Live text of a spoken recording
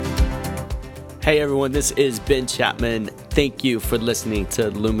Hey everyone, this is Ben Chapman. Thank you for listening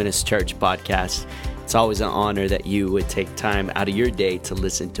to Luminous Church Podcast. It's always an honor that you would take time out of your day to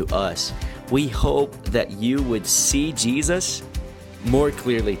listen to us. We hope that you would see Jesus more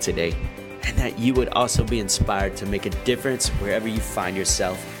clearly today, and that you would also be inspired to make a difference wherever you find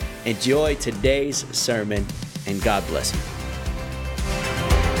yourself. Enjoy today's sermon, and God bless you.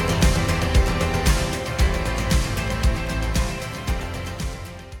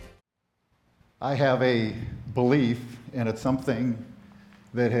 I have a belief, and it's something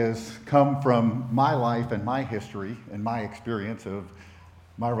that has come from my life and my history and my experience of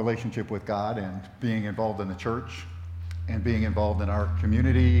my relationship with God and being involved in the church and being involved in our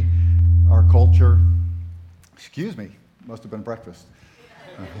community, our culture. Excuse me, must have been breakfast.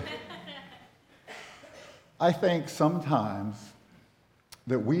 I think sometimes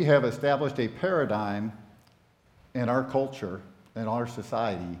that we have established a paradigm in our culture and our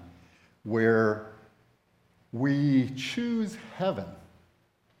society where we choose heaven,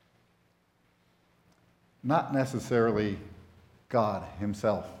 not necessarily God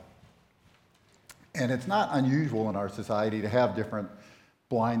himself. And it's not unusual in our society to have different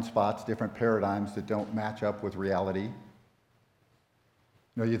blind spots, different paradigms that don't match up with reality.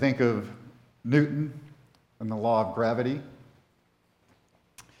 You think of Newton and the law of gravity.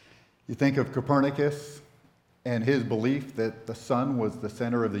 You think of Copernicus and his belief that the sun was the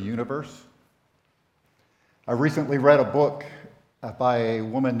center of the universe. I recently read a book by a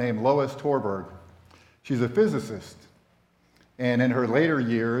woman named Lois Torberg. She's a physicist, and in her later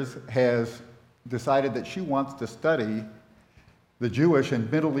years has decided that she wants to study the Jewish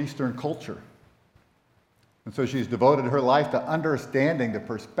and Middle Eastern culture. And so she's devoted her life to understanding the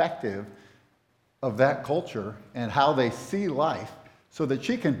perspective of that culture and how they see life so that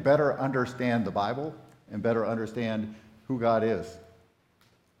she can better understand the Bible and better understand who God is.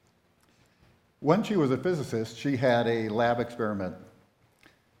 When she was a physicist, she had a lab experiment.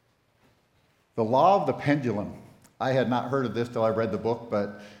 The law of the pendulum. I had not heard of this till I read the book,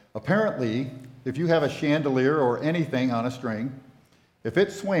 but apparently, if you have a chandelier or anything on a string, if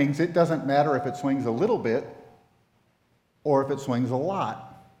it swings, it doesn't matter if it swings a little bit or if it swings a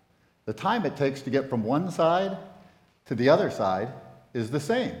lot. The time it takes to get from one side to the other side is the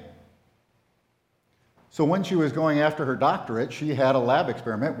same. So when she was going after her doctorate, she had a lab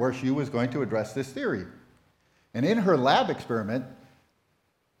experiment where she was going to address this theory. And in her lab experiment,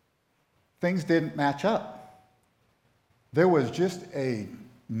 things didn't match up. There was just a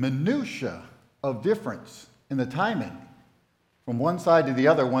minutia of difference in the timing. From one side to the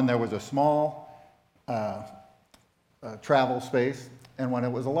other, when there was a small travel space and when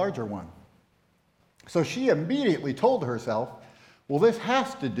it was a larger one. So she immediately told herself, well, this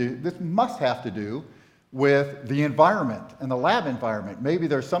must have to do with the environment and the lab environment. Maybe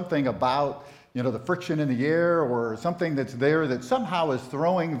there's something about, the friction in the air or something that's there that somehow is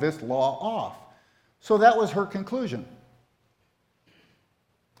throwing this law off. So that was her conclusion.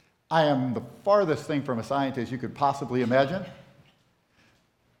 I am the farthest thing from a scientist you could possibly imagine.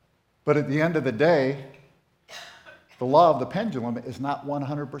 But at the end of the day, the law of the pendulum is not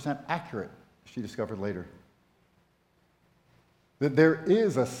 100% accurate, she discovered later. That there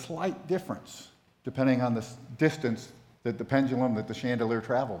is a slight difference depending on the distance that the pendulum, that the chandelier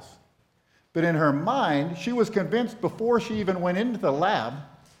travels. But in her mind, she was convinced before she even went into the lab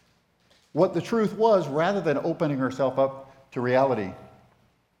what the truth was rather than opening herself up to reality.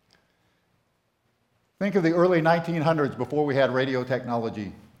 Think of the early 1900s before we had radio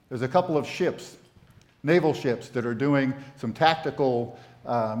technology. There's a couple of ships, naval ships, that are doing some tactical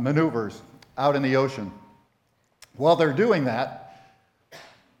maneuvers out in the ocean. While they're doing that,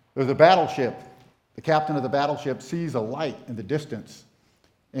 there's a battleship. The captain of the battleship sees a light in the distance,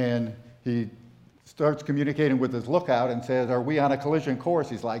 and he starts communicating with his lookout and says, "Are we on a collision course?"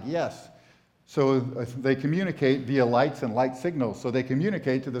 He's like, "Yes." So they communicate via lights and light signals. So they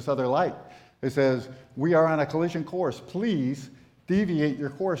communicate to this other light. It says, "We are on a collision course. Please deviate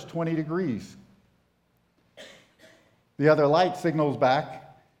your course 20 degrees. The other light signals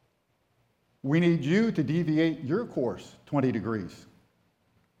back, "We need you to deviate your course 20 degrees.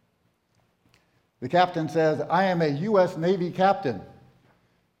 The captain says, "I am a U.S. Navy captain.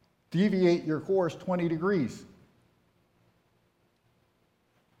 Deviate your course 20 degrees.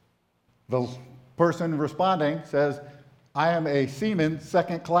 The person responding says, "I am a seaman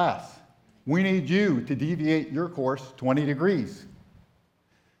second class. We need you to deviate your course 20 degrees.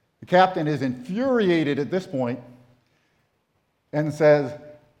 The captain is infuriated at this point and says,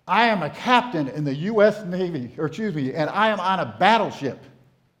 "I am a captain in the U.S. Navy, and I am on a battleship.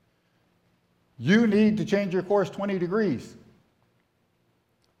 You need to change your course 20 degrees.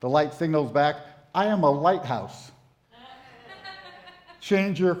 The light signals back, I am a lighthouse.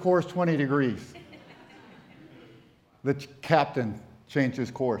 Change your course 20 degrees. The captain changed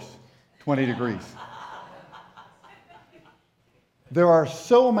his course 20 degrees. There are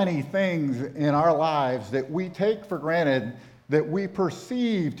so many things in our lives that we take for granted that we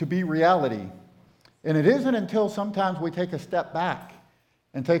perceive to be reality. And it isn't until sometimes we take a step back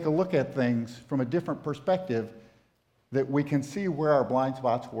and take a look at things from a different perspective that we can see where our blind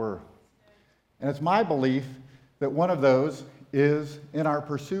spots were. And it's my belief that one of those is in our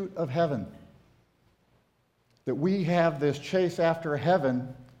pursuit of heaven. That we have this chase after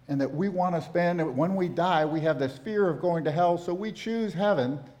heaven, and that we want to spend, when we die, we have this fear of going to hell, so we choose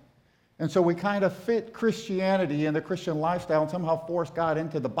heaven. And so we kind of fit Christianity and the Christian lifestyle and somehow force God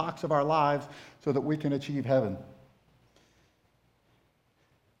into the box of our lives so that we can achieve heaven.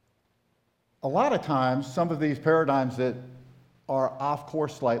 A lot of times, some of these paradigms that are off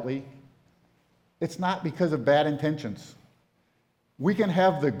course slightly, it's not because of bad intentions. We can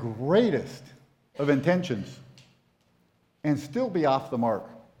have the greatest of intentions and still be off the mark.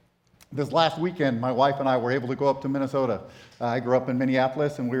 This last weekend, my wife and I were able to go up to Minnesota. I grew up in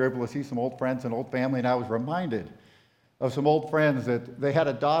Minneapolis, and we were able to see some old friends and old family, and I was reminded of some old friends that they had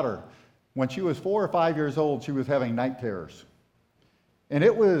a daughter. When she was 4 or 5 years old, she was having night terrors. And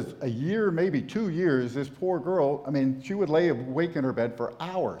it was a year, maybe 2 years, this poor girl, she would lay awake in her bed for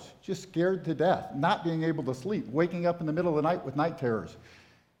hours, just scared to death, not being able to sleep, waking up in the middle of the night with night terrors.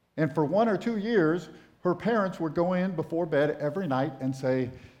 And for 1 or 2 years, her parents would go in before bed every night and say,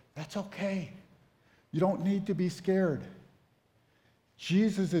 "That's okay. You don't need to be scared.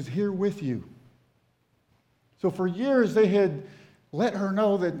 Jesus is here with you." So for years, they had let her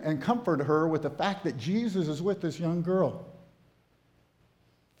know that and comforted her with the fact that Jesus is with this young girl.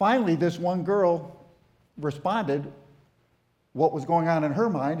 Finally, this one girl responded what was going on in her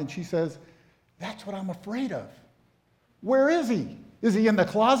mind, and she says, "That's what I'm afraid of. Where is he? Is he in the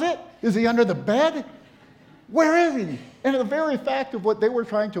closet? Is he under the bed? Where is he?" And the very fact of what they were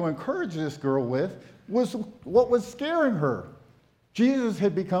trying to encourage this girl with was what was scaring her. Jesus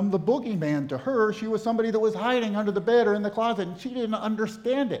had become the boogeyman to her. She was somebody that was hiding under the bed or in the closet, and she didn't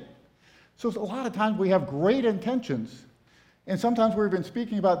understand it. So a lot of times we have great intentions, and sometimes we've been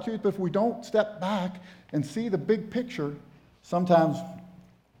speaking about truth, but if we don't step back and see the big picture, sometimes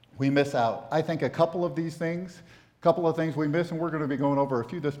we miss out. I think a couple of these things, a couple of things we miss, and we're going to be going over a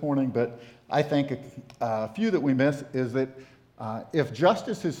few this morning, but I think a few that we miss is that if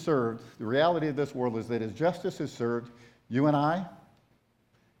justice is served, the reality of this world is that as justice is served, you and I,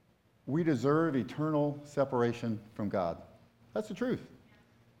 we deserve eternal separation from God. That's the truth.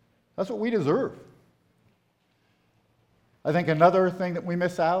 That's what we deserve. I think another thing that we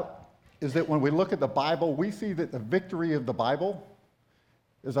miss out is that when we look at the Bible, we see that the victory of the Bible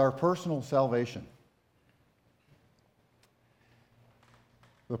is our personal salvation.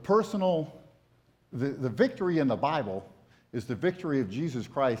 The victory in the Bible is the victory of Jesus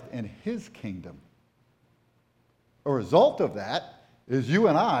Christ and his kingdom. A result of that is you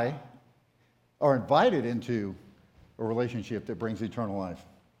and I are invited into a relationship that brings eternal life.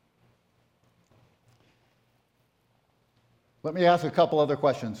 Let me ask a couple other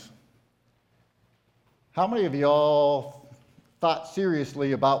questions. How many of y'all thought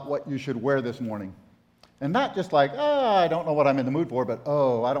seriously about what you should wear this morning? And not just like, I don't know what I'm in the mood for, but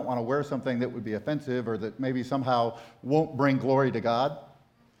I don't want to wear something that would be offensive or that maybe somehow won't bring glory to God.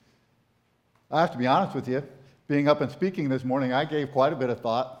 I have to be honest with you. Being up and speaking this morning, I gave quite a bit of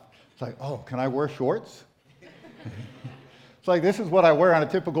thought. It's like, can I wear shorts? It's like, this is what I wear on a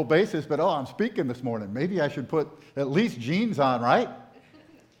typical basis, but I'm speaking this morning. Maybe I should put at least jeans on, right?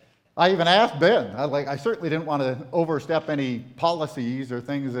 I even asked Ben. I certainly didn't want to overstep any policies or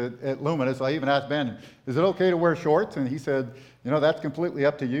things at Luminous. I even asked Ben, is it okay to wear shorts? And he said, that's completely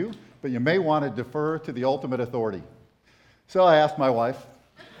up to you, but you may want to defer to the ultimate authority. So I asked my wife,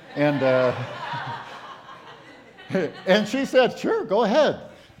 and and she said, sure, go ahead.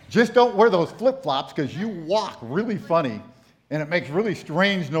 Just don't wear those flip-flops because you walk really funny and it makes really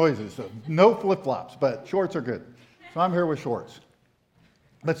strange noises. So no flip-flops, but shorts are good. So I'm here with shorts.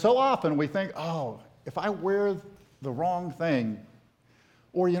 But so often we think, if I wear the wrong thing,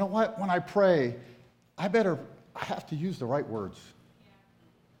 or you know what, when I pray, I have to use the right words.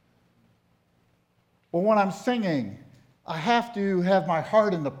 Or when I'm singing, I have to have my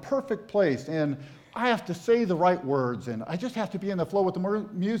heart in the perfect place, and I have to say the right words, and I just have to be in the flow with the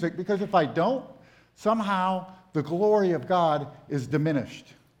music, because if I don't, somehow the glory of God is diminished.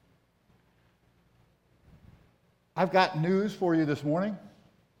 I've got news for you this morning.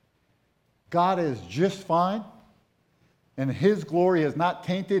 God is just fine, and his glory is not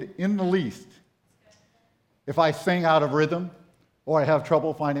tainted in the least if I sing out of rhythm, or I have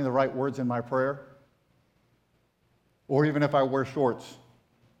trouble finding the right words in my prayer, or even if I wear shorts.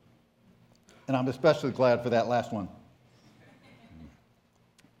 And I'm especially glad for that last one.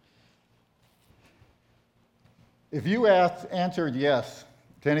 If you answered yes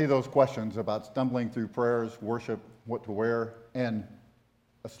to any of those questions about stumbling through prayers, worship, what to wear, and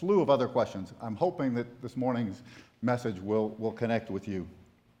a slew of other questions, I'm hoping that this morning's message will connect with you.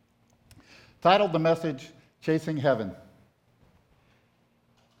 Titled the message, Chasing Heaven.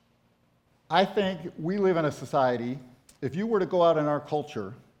 I think we live in a society, if you were to go out in our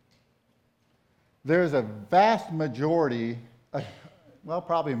culture, there's a vast majority, well,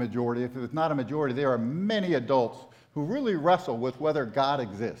 probably a majority, if it's not a majority, there are many adults who really wrestle with whether God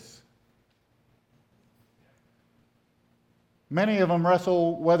exists. Many of them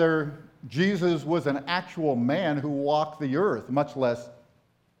wrestle whether Jesus was an actual man who walked the earth, much less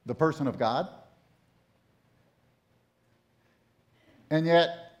the person of God. And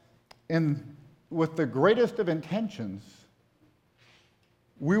yet, with the greatest of intentions,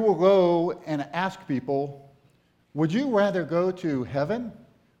 we will go and ask people, would you rather go to heaven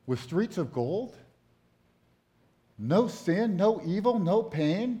with streets of gold? No sin, no evil, no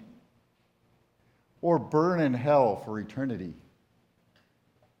pain? Or burn in hell for eternity?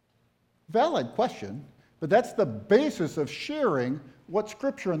 Valid question, but that's the basis of sharing what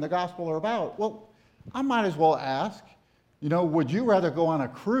Scripture and the gospel are about. Well, I might as well ask, would you rather go on a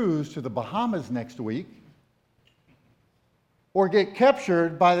cruise to the Bahamas next week or get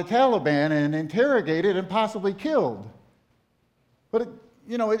captured by the Taliban and interrogated and possibly killed? But,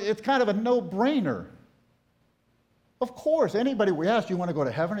 it's kind of a no-brainer. Of course, anybody we ask, you want to go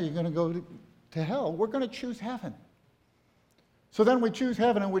to heaven or are you going to go to hell? We're going to choose heaven. So then we choose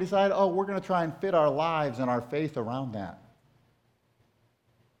heaven and we decide, we're going to try and fit our lives and our faith around that.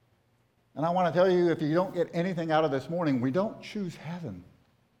 And I want to tell you, if you don't get anything out of this morning, we don't choose heaven.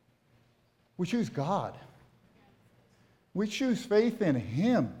 We choose God. We choose faith in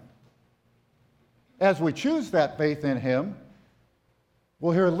Him. As we choose that faith in Him,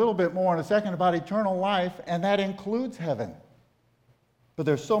 we'll hear a little bit more in a second about eternal life, and that includes heaven. But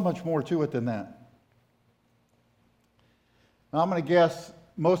there's so much more to it than that. Now, I'm going to guess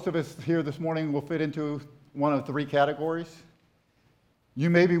most of us here this morning will fit into one of three categories. You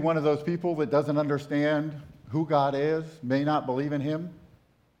may be one of those people that doesn't understand who God is, may not believe in Him.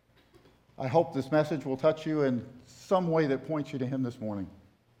 I hope this message will touch you in some way that points you to Him this morning.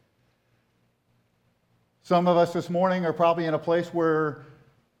 Some of us this morning are probably in a place where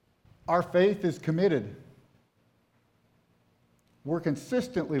our faith is committed. We're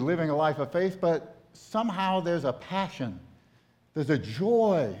consistently living a life of faith, but somehow there's a passion, there's a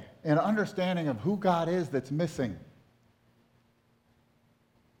joy and understanding of who God is that's missing.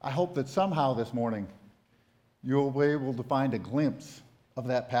 I hope that somehow this morning you'll be able to find a glimpse of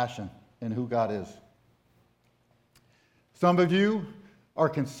that passion in who God is. Some of you are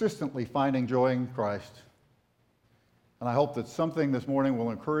consistently finding joy in Christ. And I hope that something this morning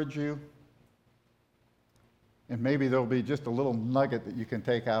will encourage you. And maybe there'll be just a little nugget that you can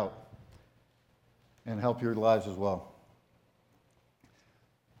take out and help your lives as well.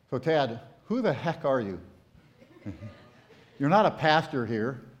 So, Tad, who the heck are you? You're not a pastor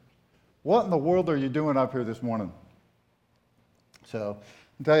here. What in the world are you doing up here this morning? So,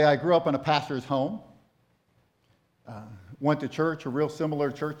 I'll tell you, I grew up in a pastor's home. Went to church, a real similar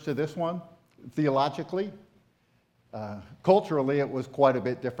church to this one, theologically. Culturally, it was quite a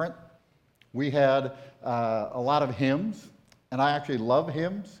bit different. We had a lot of hymns, and I actually love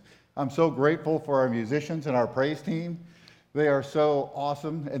hymns. I'm so grateful for our musicians and our praise team. They are so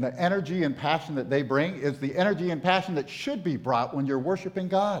awesome, and the energy and passion that they bring is the energy and passion that should be brought when you're worshiping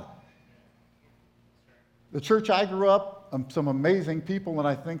God. The church I grew up, some amazing people, and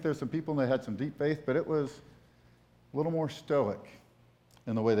I think there's some people that had some deep faith, but it was a little more stoic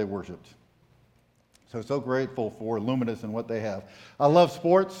in the way they worshiped. So grateful for Luminous and what they have. I love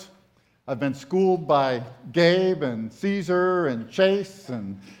sports. I've been schooled by Gabe and Caesar and Chase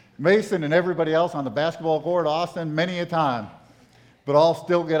and Mason and everybody else on the basketball court, Austin, many a time. But I'll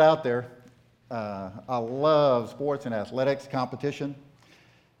still get out there. I love sports and athletics competition.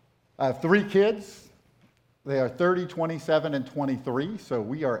 I have 3 kids. They are 30, 27, and 23, so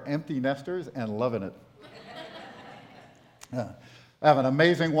we are empty nesters and loving it. I have an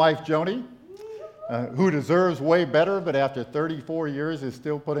amazing wife, Joni, who deserves way better, but after 34 years is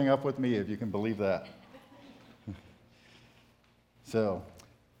still putting up with me, if you can believe that. So,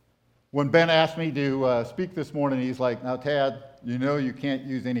 when Ben asked me to speak this morning, he's like, now, Tad, you know you can't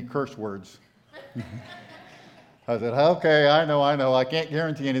use any curse words. I said, okay, I know. I can't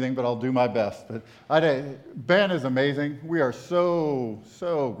guarantee anything, but I'll do my best. But Ben is amazing. We are so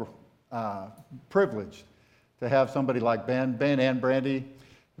privileged to have somebody like Ben and Brandy.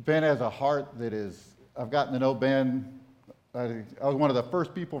 Ben has a heart that is, I've gotten to know Ben. I was one of the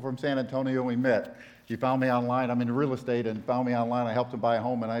first people from San Antonio we met. He found me online. I'm in real estate and found me online. I helped him buy a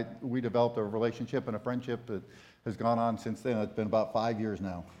home, and we developed a relationship and a friendship that has gone on since then. It's been about 5 years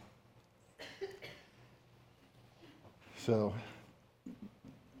now. So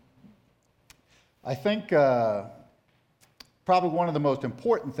I think probably one of the most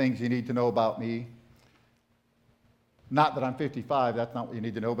important things you need to know about me, not that I'm 55, that's not what you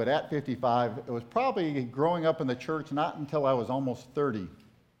need to know, but at 55, it was probably growing up in the church not until I was almost 30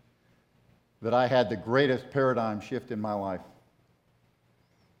 that I had the greatest paradigm shift in my life.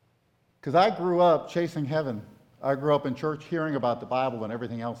 Because I grew up chasing heaven. I grew up in church hearing about the Bible and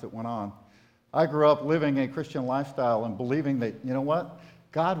everything else that went on. I grew up living a Christian lifestyle and believing that, you know what?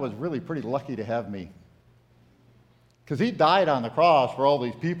 God was really pretty lucky to have me. Because he died on the cross for all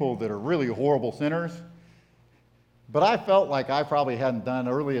these people that are really horrible sinners. But I felt like I probably hadn't done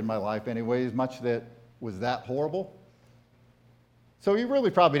early in my life anyways much that was that horrible. So he really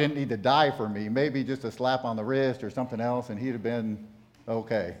probably didn't need to die for me. Maybe just a slap on the wrist or something else, and he'd have been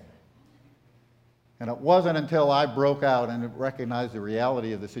okay. And it wasn't until I broke out and recognized the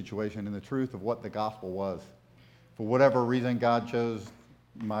reality of the situation and the truth of what the gospel was. For whatever reason, God chose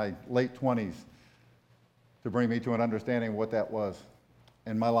my late 20s to bring me to an understanding of what that was.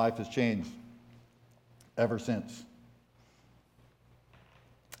 And my life has changed ever since.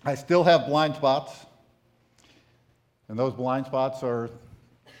 I still have blind spots, and those blind spots are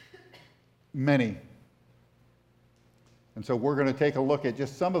many. And so we're going to take a look at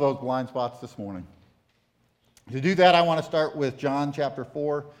just some of those blind spots this morning. To do that, I want to start with John chapter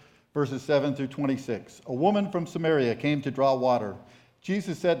 4, verses 7 through 26. A woman from Samaria came to draw water.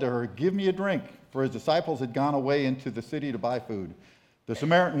 Jesus said to her, "Give me a drink," for his disciples had gone away into the city to buy food. The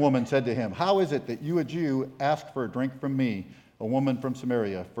Samaritan woman said to him, "How is it that you, a Jew, ask for a drink from me, a woman from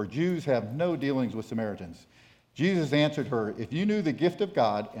Samaria? For Jews have no dealings with Samaritans." Jesus answered her, "If you knew the gift of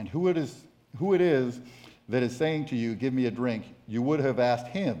God and who it is that is saying to you, 'Give me a drink,' you would have asked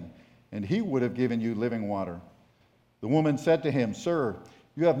him, and he would have given you living water." The woman said to him, "Sir,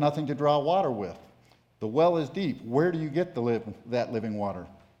 you have nothing to draw water with. The well is deep. Where do you get that living water?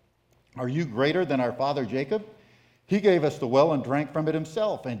 Are you greater than our father Jacob? He gave us the well and drank from it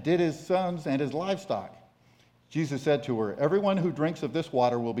himself, and did his sons and his livestock." Jesus said to her, "Everyone who drinks of this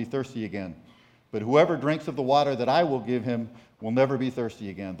water will be thirsty again. But whoever drinks of the water that I will give him will never be thirsty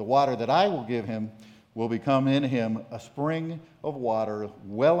again. The water that I will give him will become in him a spring of water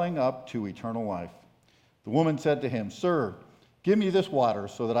welling up to eternal life." The woman said to him, "Sir, give me this water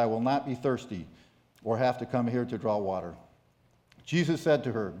so that I will not be thirsty or have to come here to draw water." Jesus said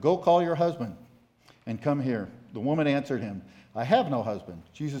to her, "Go call your husband and come here." The woman answered him, "I have no husband."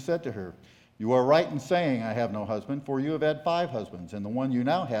 Jesus said to her, "You are right in saying, 'I have no husband,' for you have had 5 husbands, and the one you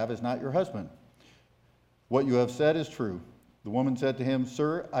now have is not your husband. What you have said is true." The woman said to him,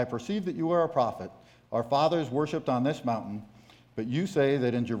 "Sir, I perceive that you are a prophet. Our fathers worshipped on this mountain, but you say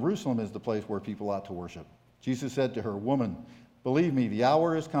that in Jerusalem is the place where people ought to worship." Jesus said to her, "Woman, believe me, the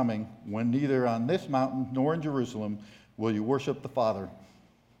hour is coming when neither on this mountain nor in Jerusalem will you worship the Father.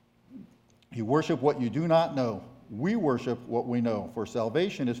 You worship what you do not know. We worship what we know, for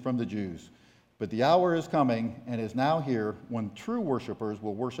salvation is from the Jews. But the hour is coming and is now here when true worshipers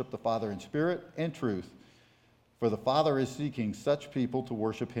will worship the Father in spirit and truth, for the Father is seeking such people to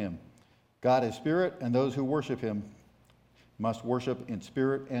worship him. God is spirit, and those who worship him must worship in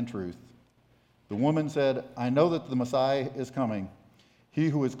spirit and truth." The woman said, "I know that the Messiah is coming, he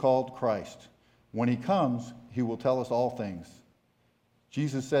who is called Christ. When he comes, he will tell us all things."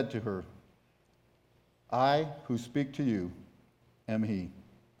 Jesus said to her, "I who speak to you am he."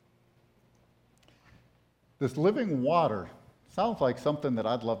 This living water sounds like something that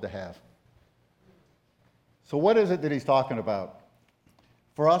I'd love to have. So what is it that he's talking about?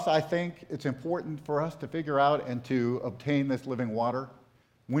 For us, I think it's important for us to figure out and to obtain this living water.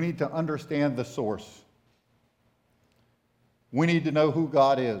 We need to understand the source. We need to know who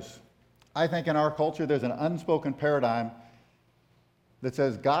God is. I think in our culture there's an unspoken paradigm that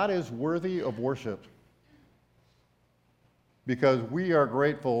says God is worthy of worship because we are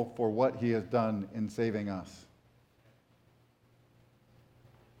grateful for what he has done in saving us.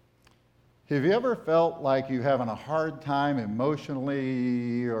 Have you ever felt like you're having a hard time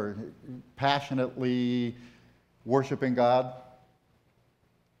emotionally or passionately worshiping God?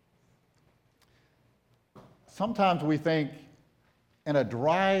 Sometimes we think in a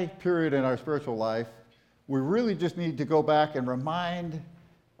dry period in our spiritual life, we really just need to go back and remind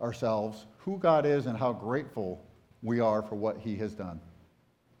ourselves who God is and how grateful we are for what he has done.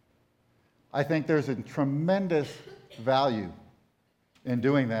 I think there's a tremendous value in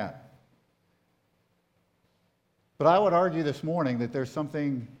doing that. But I would argue this morning that there's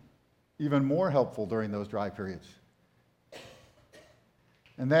something even more helpful during those dry periods.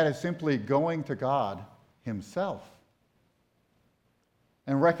 And that is simply going to God himself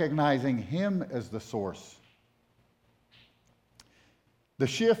and recognizing him as the source.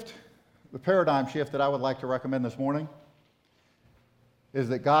 The paradigm shift that I would like to recommend this morning is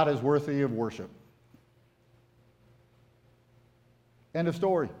that God is worthy of worship. End of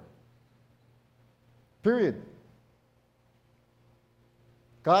story. Period.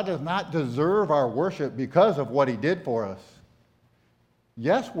 God does not deserve our worship because of what he did for us.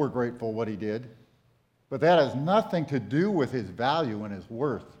 Yes, we're grateful what he did, but that has nothing to do with his value and his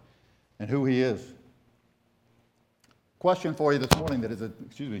worth and who he is. Question for you this morning that is a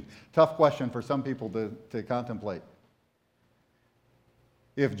tough question for some people to contemplate.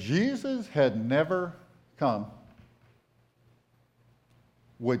 If Jesus had never come,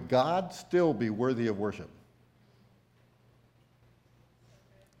 would God still be worthy of worship?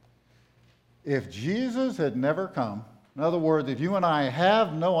 If Jesus had never come, in other words, if you and I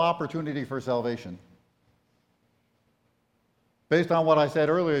have no opportunity for salvation, based on what I said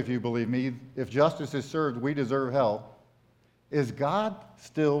earlier, if you believe me, if justice is served, we deserve hell. Is God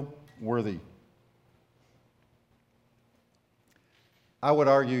still worthy? I would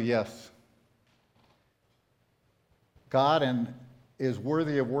argue yes. God is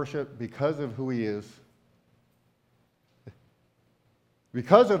worthy of worship because of who he is.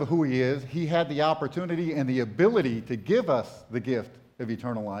 Because of who he is, he had the opportunity and the ability to give us the gift of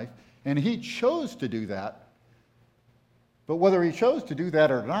eternal life, and he chose to do that. But whether he chose to do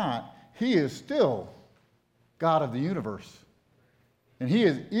that or not, he is still God of the universe. And he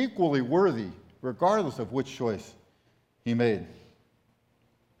is equally worthy, regardless of which choice he made.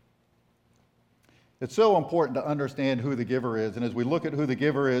 It's so important to understand who the giver is. And as we look at who the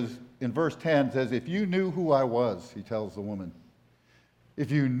giver is, in verse 10 it says, if you knew who I was, he tells the woman. If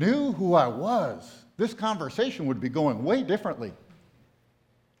you knew who I was, this conversation would be going way differently.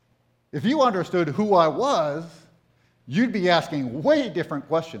 If you understood who I was, you'd be asking way different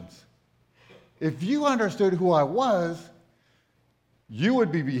questions. If you understood who I was, you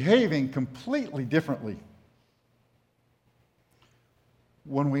would be behaving completely differently.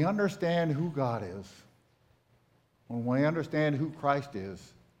 When we understand who God is, when we understand who Christ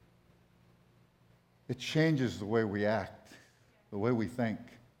is, it changes the way we act, the way we think,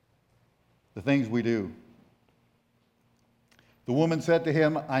 the things we do. The woman said to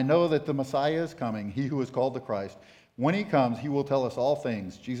him, I know that the Messiah is coming, he who is called the Christ. When he comes, he will tell us all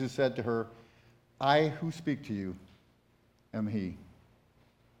things. Jesus said to her, I who speak to you am he.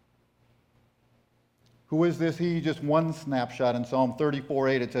 Who is this he? Just one snapshot in Psalm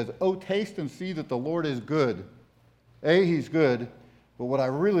 34:8. It says, oh, taste and see that the Lord is good. He's good. But what I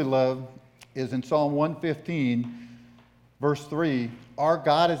really love is in Psalm 115, verse 3, our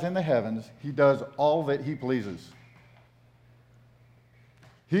God is in the heavens. He does all that he pleases.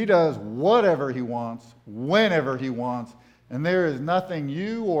 He does whatever he wants, whenever he wants, and there is nothing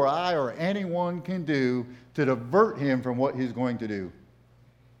you or I or anyone can do to divert him from what he's going to do.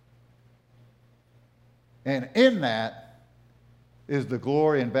 And in that is the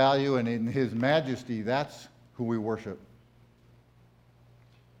glory and value, and in his majesty, that's who we worship.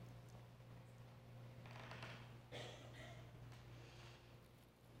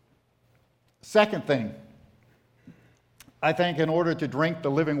 Second thing, I think in order to drink the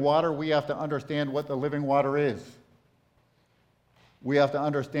living water, we have to understand what the living water is. We have to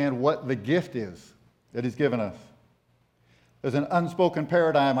understand what the gift is that he's given us. There's an unspoken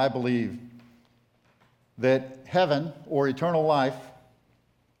paradigm, I believe, that heaven or eternal life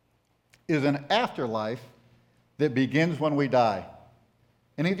is an afterlife that begins when we die.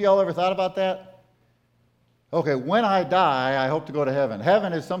 Any of y'all ever thought about that? Okay, when I die, I hope to go to heaven.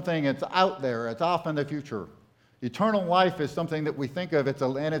 Heaven is something that's out there. It's off in the future. Eternal life is something that we think of,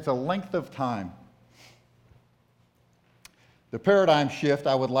 and it's a length of time. The paradigm shift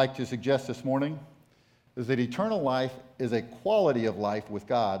I would like to suggest this morning is that eternal life is a quality of life with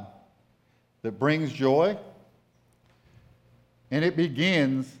God that brings joy, and it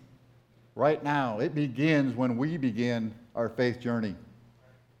begins right now. It begins when we begin our faith journey.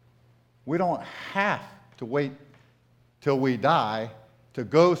 We don't have to wait till we die to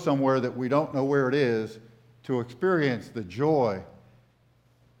go somewhere that we don't know where it is to experience the joy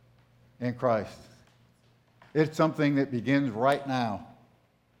in Christ. It's something that begins right now.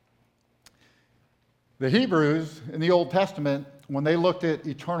 The Hebrews in the Old Testament, when they looked at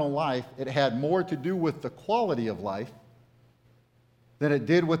eternal life, it had more to do with the quality of life than it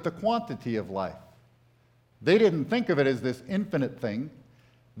did with the quantity of life. They didn't think of it as this infinite thing.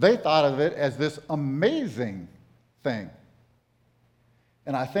 They thought of it as this amazing thing.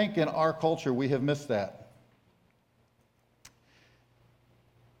 And I think in our culture we have missed that.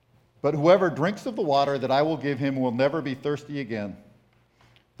 But whoever drinks of the water that I will give him will never be thirsty again.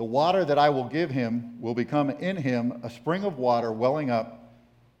 The water that I will give him will become in him a spring of water welling up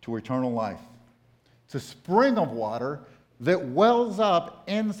to eternal life. It's a spring of water that wells up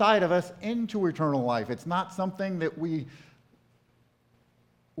inside of us into eternal life. It's not something that we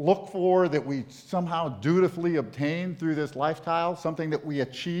look for, that we somehow dutifully obtain through this lifestyle, something that we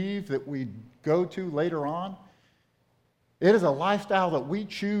achieve, that we go to later on. It is a lifestyle that we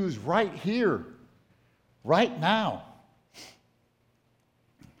choose right here, right now.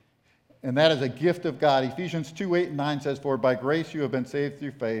 And that is a gift of God. Ephesians 2:8-9 says, "For by grace you have been saved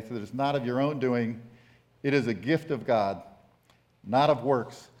through faith. It is not of your own doing. It is a gift of God, not of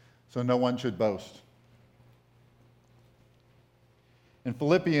works, so no one should boast." In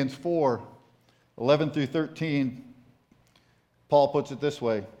Philippians 4:11-13, Paul puts it this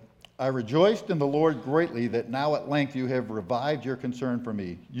way, "I rejoiced in the Lord greatly that now at length you have revived your concern for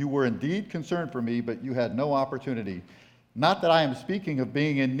me. You were indeed concerned for me, but you had no opportunity. Not that I am speaking of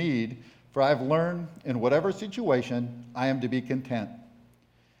being in need, for I have learned in whatever situation I am to be content.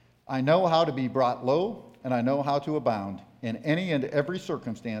 I know how to be brought low, and I know how to abound. In any and every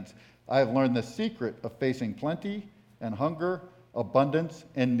circumstance, I have learned the secret of facing plenty and hunger, abundance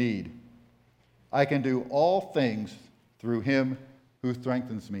and need. I can do all things through him who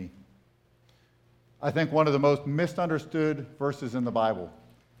strengthens me." I think one of the most misunderstood verses in the Bible.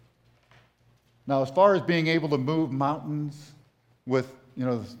 Now, as far as being able to move mountains with,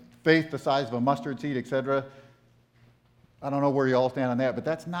 faith the size of a mustard seed, etc., I don't know where you all stand on that, but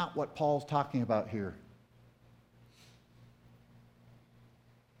that's not what Paul's talking about here.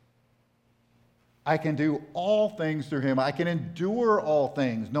 I can do all things through him. I can endure all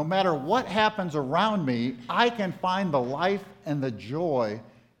things. No matter what happens around me, I can find the life and the joy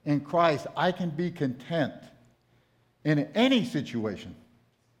in Christ. I can be content in any situation.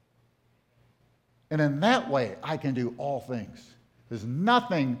 And in that way, I can do all things. There's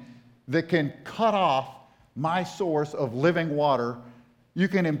nothing that can cut off my source of living water. You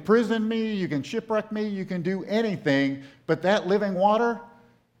can imprison me, you can shipwreck me, you can do anything, but that living water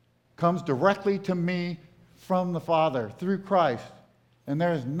comes directly to me from the Father through Christ. And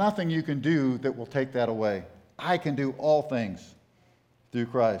there is nothing you can do that will take that away. I can do all things through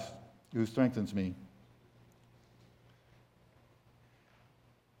Christ who strengthens me.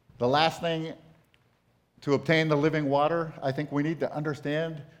 The last thing, to obtain the living water, I think we need to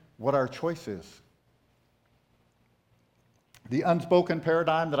understand what our choice is. The unspoken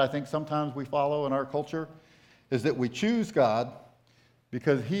paradigm that I think sometimes we follow in our culture is that we choose God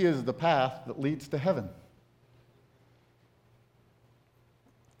because he is the path that leads to heaven.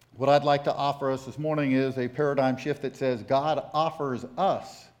 What I'd like to offer us this morning is a paradigm shift that says God offers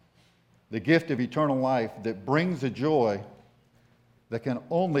us the gift of eternal life that brings a joy that can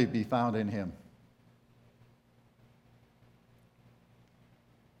only be found in him.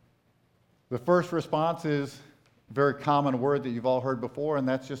 The first response is a very common word that you've all heard before, and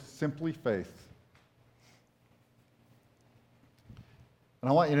that's just simply faith. And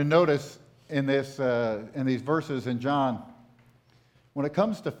I want you to notice in these verses in John, when it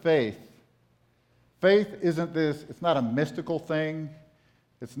comes to faith, faith isn't this, it's not a mystical thing.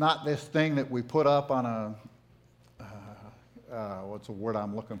 It's not this thing that we put up on what's the word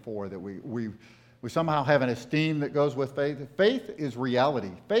I'm looking for, that we somehow have an esteem that goes with faith. Faith is reality.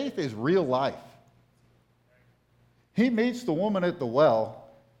 Faith is real life. He meets the woman at the well,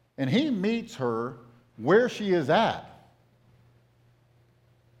 and he meets her where she is at.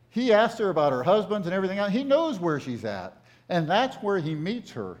 He asks her about her husband and everything else. He knows where she's at, and that's where he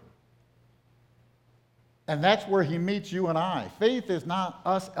meets her. And that's where he meets you and I. Faith is not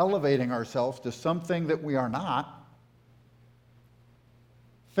us elevating ourselves to something that we are not.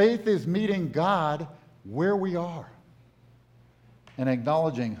 Faith is meeting God where we are and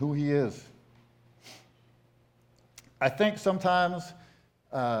acknowledging who he is. I think sometimes,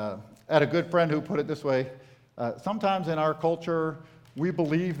 I had a good friend who put it this way, sometimes in our culture, we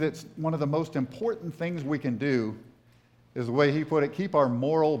believe that one of the most important things we can do is the way he put it, keep our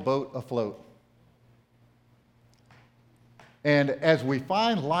moral boat afloat. And as we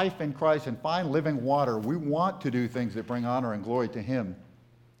find life in Christ and find living water, we want to do things that bring honor and glory to him.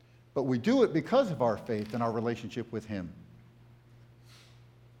 But we do it because of our faith and our relationship with him.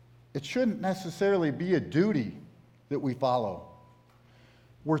 it shouldn't necessarily be a duty that we follow.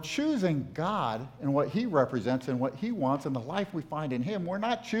 We're choosing God and what He represents and what He wants and the life we find in Him. We're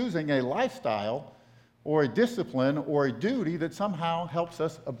not choosing a lifestyle or a discipline or a duty that somehow helps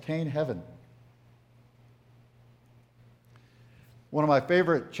us obtain heaven. One of my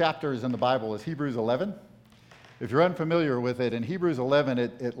favorite chapters in the Bible is Hebrews 11. If you're unfamiliar with it, in Hebrews 11,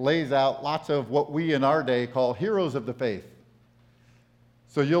 it lays out lots of what we in our day call heroes of the faith.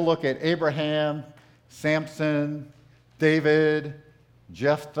 So you'll look at Abraham, Samson, David,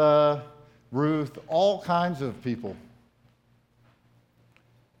 Jephthah, Ruth, all kinds of people.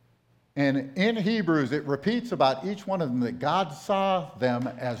 And in Hebrews, it repeats about each one of them that God saw them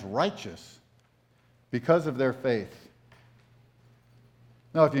as righteous because of their faith.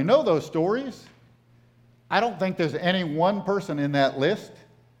 Now, if you know those stories, I don't think there's any one person in that list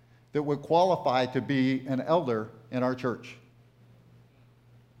that would qualify to be an elder in our church.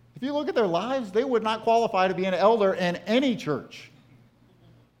 If you look at their lives, they would not qualify to be an elder in any church.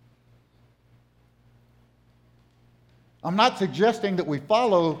 I'm not suggesting that we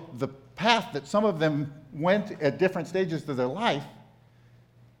follow the path that some of them went at different stages of their life,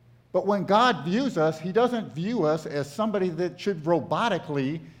 but when God views us, He doesn't view us as somebody that should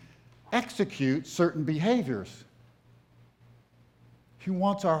robotically execute certain behaviors. He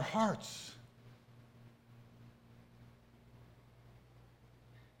wants our hearts.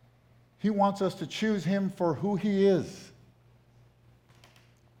 He wants us to choose Him for who He is.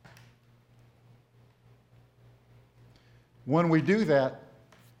 When we do that,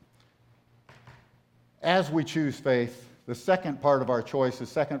 as we choose faith, the second part of our choice, the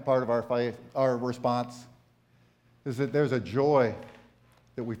second part of our faith, our response, is that there's a joy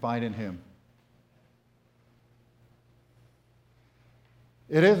that we find in Him.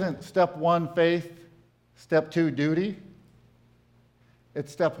 It isn't step one, faith, step two, duty.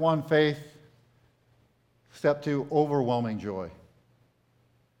 It's step one, faith, step two, overwhelming joy.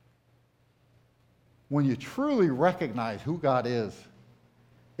 When you truly recognize who God is,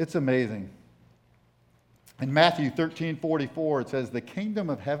 it's amazing. In Matthew 13:44, it says, "The kingdom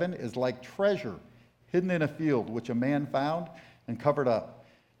of heaven is like treasure hidden in a field, which a man found and covered up.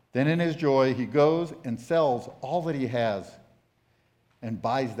 Then in his joy, he goes and sells all that he has and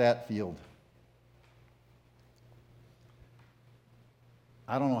buys that field."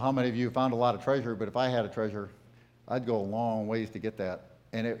 I don't know how many of you found a lot of treasure, but if I had a treasure, I'd go a long ways to get that.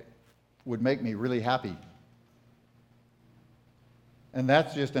 And it would make me really happy. And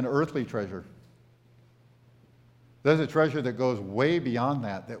that's just an earthly treasure. There's a treasure that goes way beyond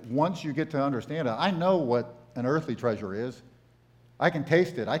that, that once you get to understand it, I know what an earthly treasure is. I can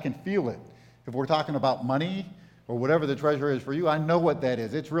taste it. I can feel it. If we're talking about money or whatever the treasure is for you, I know what that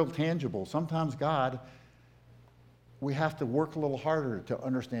is. It's real tangible. Sometimes God, we have to work a little harder to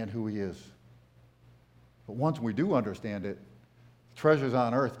understand who He is. But once we do understand it, treasures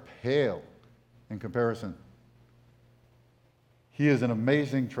on earth pale in comparison. He is an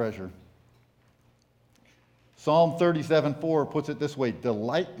amazing treasure. Psalm 37:4 puts it this way: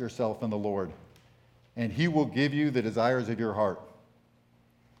 "Delight yourself in the Lord, and He will give you the desires of your heart."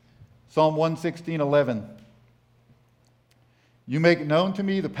 Psalm 116:11, "You make known to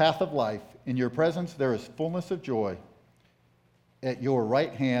me the path of life. In your presence there is fullness of joy. At your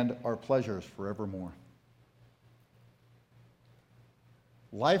right hand are pleasures forevermore."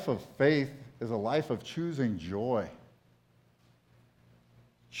 Life of faith is a life of choosing joy.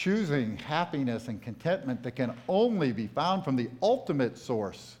 Choosing happiness and contentment that can only be found from the ultimate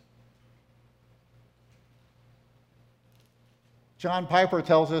source. John Piper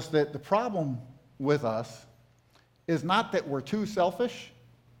tells us that the problem with us is not that we're too selfish.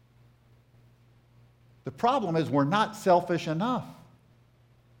 The problem is we're not selfish enough.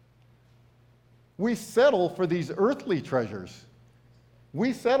 We settle for these earthly treasures.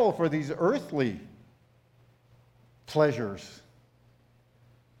 We settle for these earthly pleasures.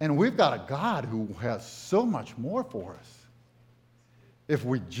 And we've got a God who has so much more for us if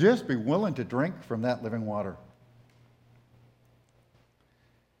we just be willing to drink from that living water.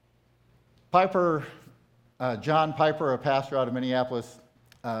 John Piper, a pastor out of Minneapolis,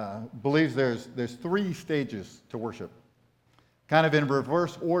 believes there's three stages to worship. Kind of in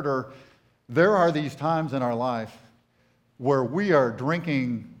reverse order, there are these times in our life where we are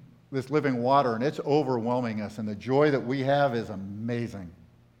drinking this living water and it's overwhelming us, and the joy that we have is amazing.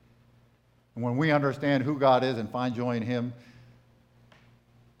 And when we understand who God is and find joy in Him,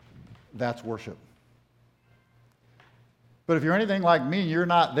 that's worship. But if you're anything like me, you're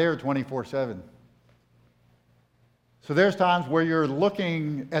not there 24/7. So there's times where you're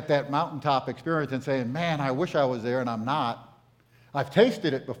looking at that mountaintop experience and saying, "Man, I wish I was there," and I'm not. I've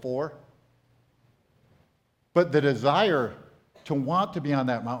tasted it before. But the desire to want to be on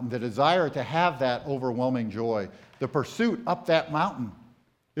that mountain, the desire to have that overwhelming joy, the pursuit up that mountain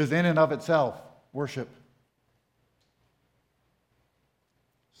is in and of itself worship.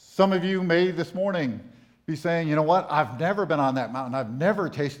 Some of you may this morning be saying, you know what, I've never been on that mountain. I've never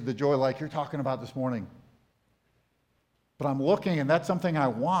tasted the joy like you're talking about this morning. But I'm looking, and that's something I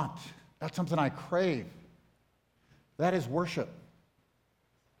want. That's something I crave. That is worship.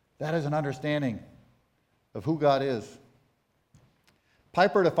 That is an understanding of who God is.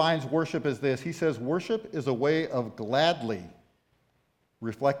 Piper defines worship as this. He says, worship is a way of gladly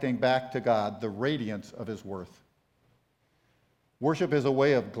reflecting back to God the radiance of his worth. Worship is a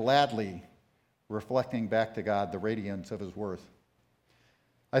way of gladly reflecting back to God the radiance of his worth.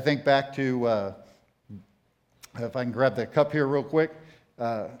 I think back to, if I can grab that cup here real quick,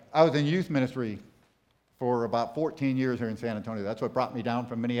 I was in youth ministry for about 14 years here in San Antonio. That's what brought me down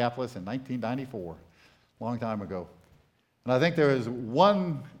from Minneapolis in 1994, a long time ago. And I think there was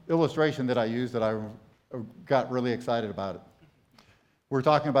one illustration that I used that I got really excited about it. We're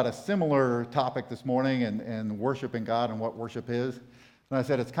talking about a similar topic this morning and worshiping God and what worship is. And I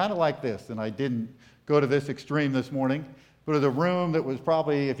said, it's kind of like this. And I didn't go to this extreme this morning, but it was a room that was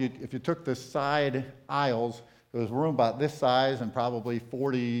probably, if you took the side aisles, there was a room about this size and probably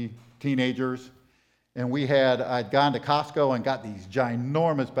 40 teenagers. And I'd gone to Costco and got these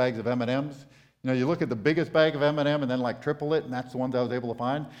ginormous bags of M&Ms. You know, you look at the biggest bag of M&M and then like triple it, and that's the ones I was able to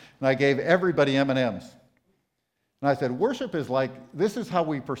find. And I gave everybody M&Ms. And I said, worship is like, this is how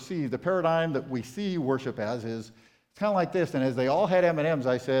we perceive, the paradigm that we see worship as is, it's kind of like this. And as they all had M&Ms,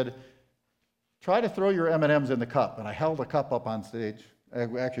 I said, try to throw your M&Ms in the cup. And I held a cup up on stage.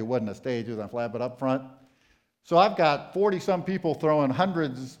 Actually, it wasn't a stage, it was on flat, but up front. So I've got 40-some people throwing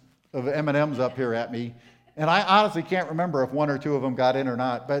hundreds of M&Ms up here at me. And I honestly can't remember if one or two of them got in or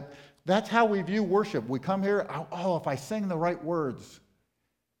not. But that's how we view worship. We come here, oh, if I sing the right words,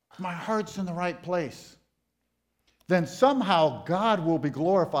 if my heart's in the right place, then somehow God will be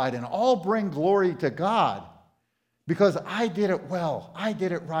glorified and all bring glory to God because I did it well. I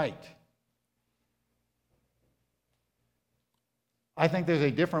did it right. I think there's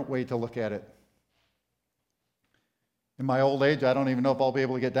a different way to look at it. In my old age, I don't even know if I'll be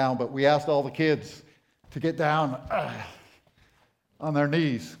able to get down, but we asked all the kids to get down on their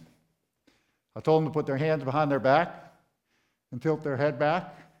knees. I told them to put their hands behind their back and tilt their head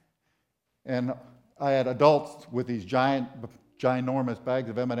back. And I had adults with these ginormous bags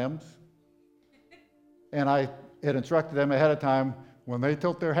of M&Ms. And I had instructed them ahead of time, when they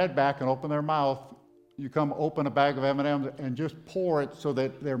tilt their head back and open their mouth, you come open a bag of M&Ms and just pour it so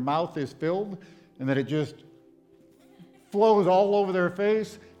that their mouth is filled and that it just flows all over their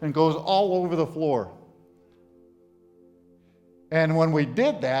face and goes all over the floor. And when we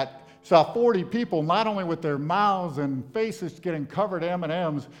did that, saw 40 people not only with their mouths and faces getting covered in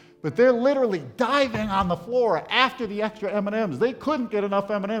M&Ms, but they're literally diving on the floor after the extra M&Ms. They couldn't get enough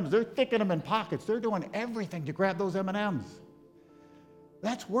M&Ms. They're sticking them in pockets. They're doing everything to grab those M&Ms.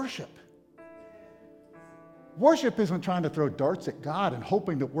 That's worship. Worship isn't trying to throw darts at God and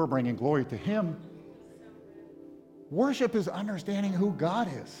hoping that we're bringing glory to Him. Worship is understanding who God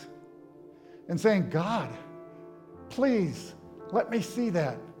is and saying, God, please let me see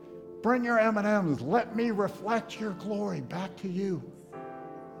that. Bring your M&Ms. Let me reflect your glory back to you.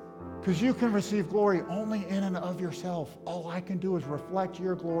 Because you can receive glory only in and of yourself. All I can do is reflect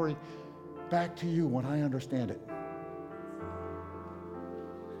your glory back to you when I understand it.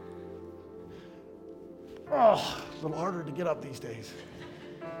 Oh, it's a little harder to get up these days.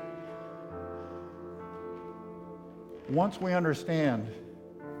 Once we understand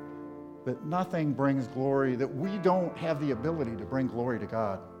that nothing brings glory, that we don't have the ability to bring glory to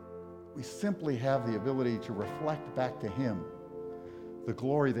God, we simply have the ability to reflect back to Him the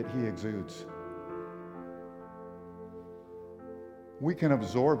glory that He exudes. We can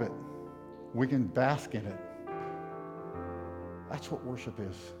absorb it. We can bask in it. That's what worship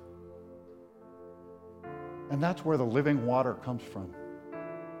is. And that's where the living water comes from.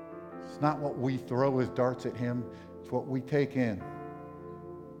 It's not what we throw as darts at Him. It's what we take in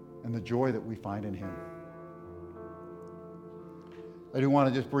and the joy that we find in Him. I do want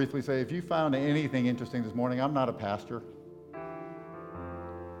to just briefly say, if you found anything interesting this morning, I'm not a pastor.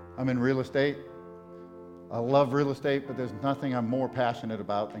 I'm in real estate. I love real estate, but there's nothing I'm more passionate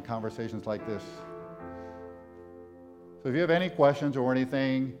about than conversations like this. So if you have any questions or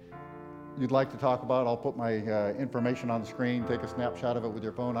anything you'd like to talk about, I'll put my information on the screen. Take a snapshot of it with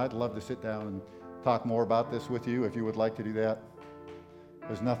your phone. I'd love to sit down and talk more about this with you if you would like to do that.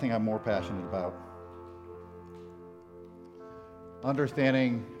 There's nothing I'm more passionate about.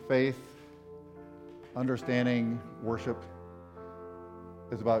 Understanding faith, understanding worship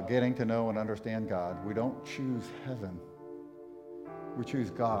is about getting to know and understand God. We don't choose heaven. We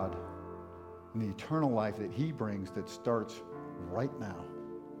choose God and the eternal life that he brings that starts right now.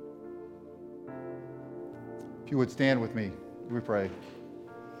 If you would stand with me, we pray.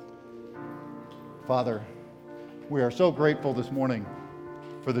 Father, we are so grateful this morning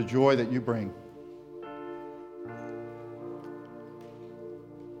for the joy that you bring.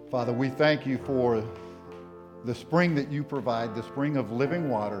 Father, we thank you for the spring that you provide, the spring of living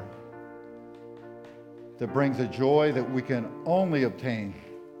water that brings a joy that we can only obtain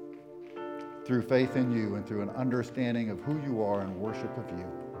through faith in you and through an understanding of who you are and worship of you.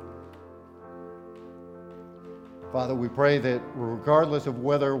 Father, we pray that regardless of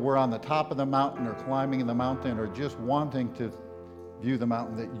whether we're on the top of the mountain or climbing in the mountain or just wanting to view the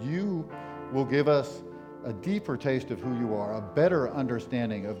mountain, that you will give us a deeper taste of who you are, a better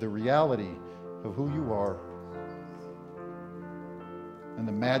understanding of the reality of who you are and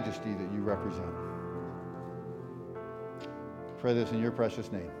the majesty that you represent. Pray this in your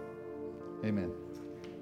precious name. Amen.